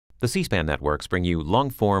The C-SPAN networks bring you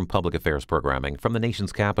long-form public affairs programming from the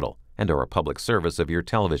nation's capital and are a public service of your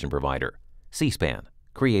television provider. C-SPAN,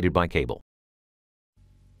 created by cable.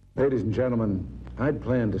 Ladies and gentlemen, I'd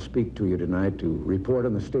planned to speak to you tonight to report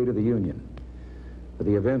on the State of the Union. But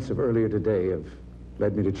the events of earlier today have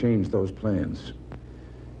led me to change those plans.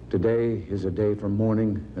 Today is a day for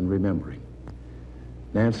mourning and remembering.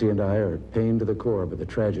 Nancy and I are pained to the core by the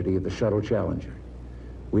tragedy of the Shuttle Challenger.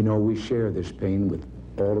 We know we share this pain with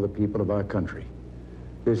all of the people of our country.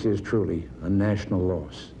 This is truly a national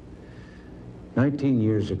loss. 19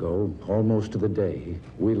 years ago, almost to the day,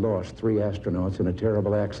 we lost 3 astronauts in a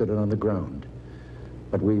terrible accident on the ground.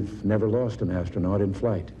 But we've never lost an astronaut in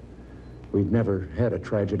flight. We've never had a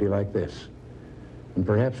tragedy like this. And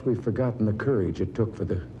perhaps we've forgotten the courage it took for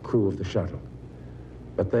the crew of the shuttle.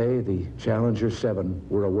 But they, the Challenger 7,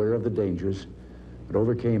 were aware of the dangers, but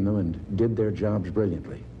overcame them and did their jobs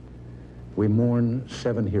brilliantly. We mourn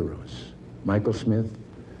 7 heroes: Michael Smith,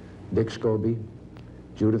 Dick Scobie,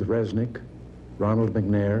 Judith Resnick, Ronald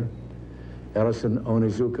McNair, Ellison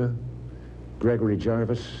Onizuka, Gregory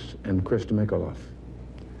Jarvis, and Krista Mikaloff.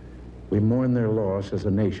 We mourn their loss as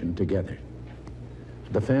a nation together.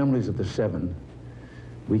 To the families of the 7,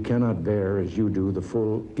 we cannot bear, as you do, the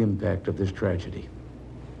full impact of this tragedy.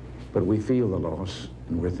 But we feel the loss,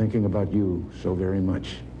 and we're thinking about you so very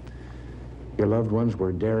much. Your loved ones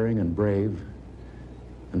were daring and brave,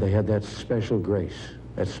 and they had that special grace,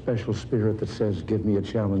 that special spirit that says, give me a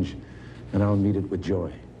challenge, and I'll meet it with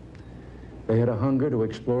joy. They had a hunger to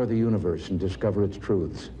explore the universe and discover its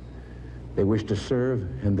truths. They wished to serve,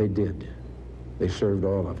 and they did. They served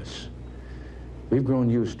all of us. We've grown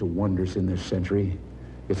used to wonders in this century.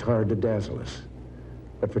 It's hard to dazzle us.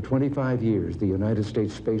 But for 25 years, the United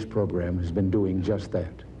States space program has been doing just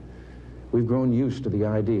that. We've grown used to the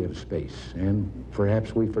idea of space, and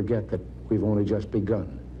perhaps we forget that we've only just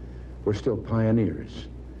begun. We're still pioneers.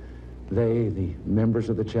 They, the members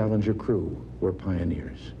of the Challenger crew, were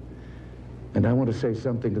pioneers. And I want to say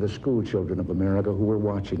something to the school children of America who were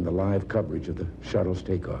watching the live coverage of the shuttle's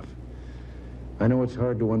takeoff. I know it's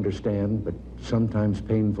hard to understand, but sometimes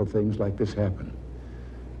painful things like this happen.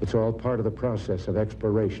 It's all part of the process of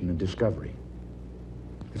exploration and discovery.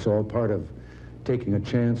 It's all part of taking a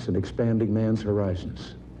chance and expanding man's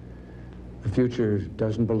horizons. The future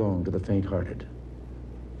doesn't belong to the faint-hearted.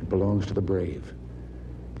 It belongs to the brave.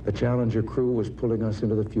 The Challenger crew was pulling us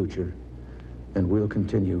into the future, and we'll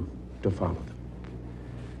continue to follow them.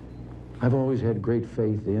 I've always had great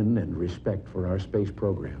faith in and respect for our space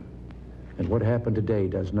program, and what happened today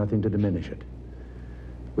does nothing to diminish it.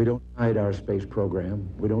 We don't hide our space program.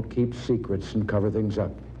 We don't keep secrets and cover things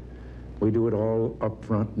up. We do it all up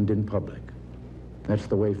front and in public. That's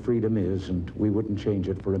the way freedom is, and we wouldn't change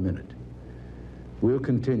it for a minute. We'll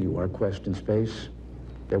continue our quest in space.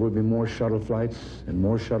 There will be more shuttle flights and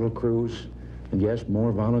more shuttle crews, and yes,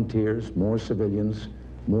 more volunteers, more civilians,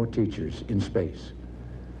 more teachers in space.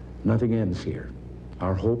 Nothing ends here.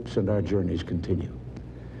 Our hopes and our journeys continue.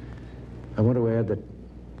 I want to add that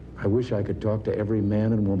I wish I could talk to every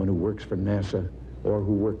man and woman who works for NASA or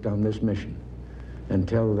who worked on this mission and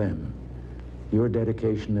tell them your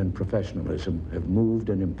dedication and professionalism have moved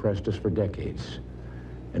and impressed us for decades,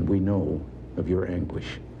 and we know of your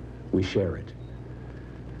anguish. We share it.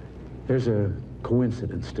 There's a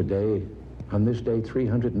coincidence today. On this day,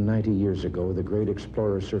 390 years ago, the great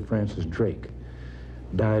explorer Sir Francis Drake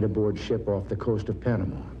died aboard ship off the coast of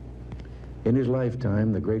Panama. In his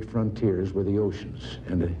lifetime, the great frontiers were the oceans,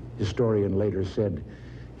 and a historian later said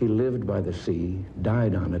he lived by the sea,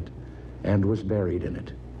 died on it, and was buried in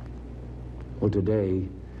it. Well, today,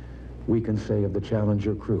 we can say of the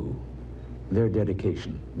Challenger crew, their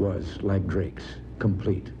dedication was, like Drake's,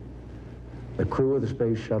 complete. The crew of the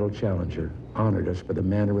Space Shuttle Challenger honored us for the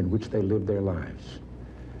manner in which they lived their lives.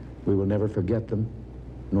 We will never forget them,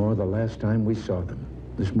 nor the last time we saw them,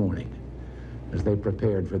 this morning, as they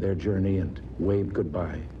prepared for their journey and waved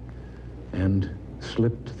goodbye and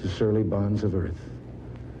slipped the surly bonds of earth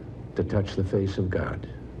to touch the face of God.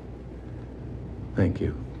 Thank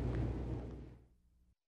you.